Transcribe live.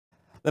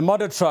The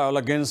murder trial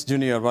against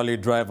junior rally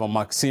driver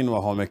Maxine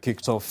Wahome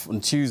kicked off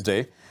on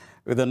Tuesday,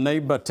 with a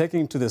neighbor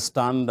taking to the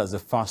stand as a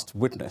first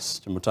witness.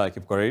 Chimutai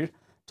Kipkorir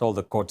told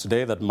the court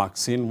today that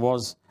Maxine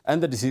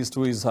and the deceased,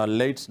 who is her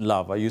late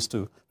lover, used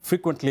to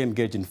frequently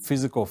engage in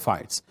physical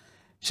fights.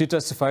 She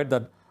testified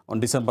that on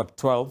December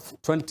 12,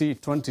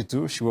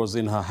 2022, she was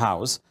in her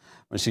house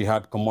when she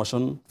heard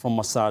commotion from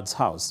Assad's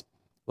house,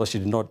 though she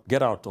did not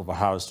get out of her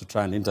house to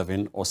try and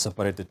intervene or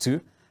separate the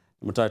two.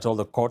 Mutai told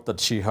the court that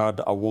she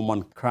heard a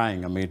woman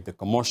crying amid the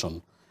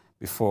commotion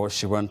before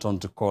she went on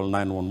to call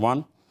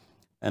 911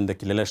 and the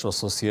Kilelesho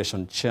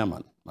Association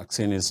chairman.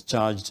 Maxine is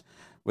charged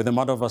with the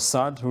murder of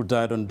Assad, who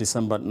died on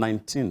December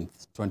 19,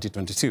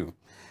 2022.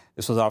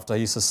 This was after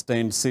he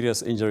sustained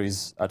serious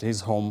injuries at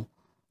his home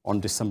on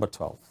December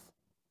 12th.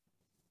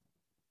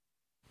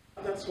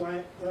 That's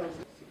why.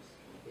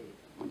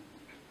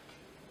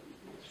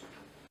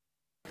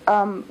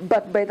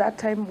 But by that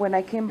time, when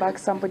I came back,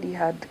 somebody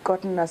had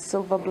gotten a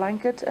silver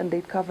blanket and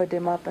they covered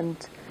him up and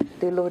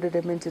they loaded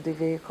him into the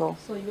vehicle.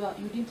 So you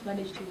didn't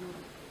manage to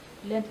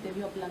lend them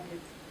your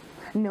blankets?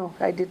 No,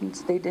 I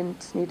didn't. They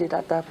didn't need it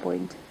at that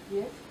point.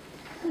 Yes.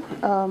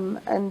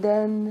 And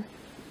then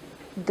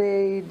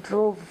they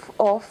drove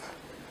off,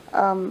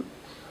 and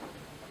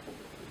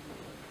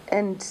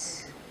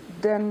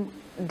then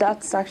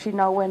that's actually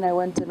now when I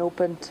went and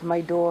opened my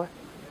door,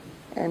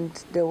 and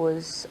there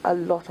was a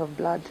lot of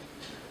blood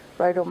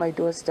right on my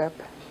doorstep.